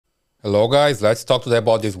Hello guys, let's talk today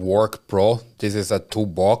about this WORKPRO. This is a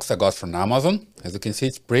toolbox I got from Amazon. As you can see,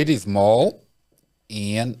 it's pretty small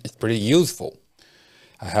and it's pretty useful.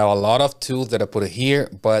 I have a lot of tools that I put here,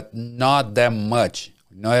 but not that much.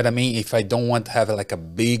 You know what I mean? If I don't want to have like a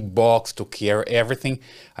big box to carry everything,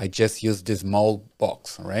 I just use this small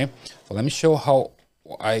box, all right? So let me show how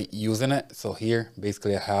I using it. So here,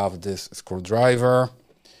 basically I have this screwdriver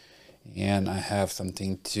and I have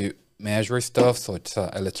something to measure stuff, so it's an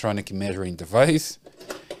electronic measuring device,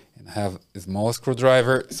 and I have a small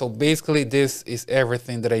screwdriver. So basically this is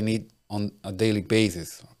everything that I need on a daily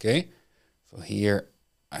basis. Okay, so here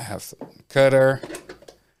I have some cutter,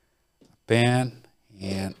 a pen,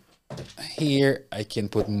 and here I can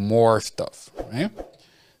put more stuff, right?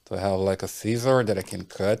 So I have like a scissor that I can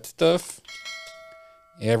cut stuff,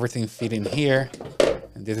 everything fit in here,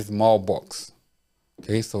 and this is a small box.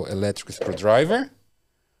 Okay, so electric screwdriver,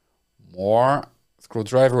 more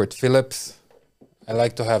screwdriver with Phillips. I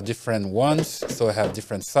like to have different ones, so I have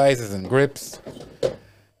different sizes and grips.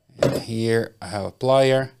 And here I have a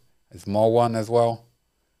plier, a small one as well,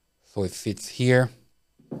 so it fits here.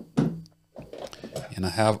 And I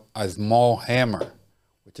have a small hammer,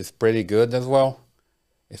 which is pretty good as well.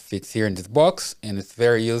 It fits here in this box and it's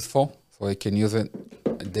very useful, so I can use it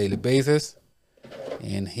on a daily basis.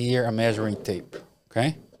 And here a measuring tape,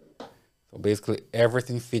 okay? So basically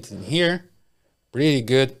everything fits in here. Pretty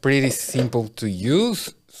good, pretty simple to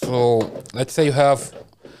use. So let's say you have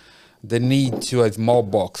the need to a small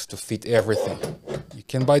box to fit everything. You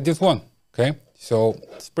can buy this one, okay? So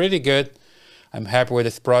it's pretty good. I'm happy with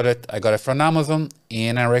this product. I got it from Amazon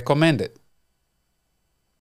and I recommend it.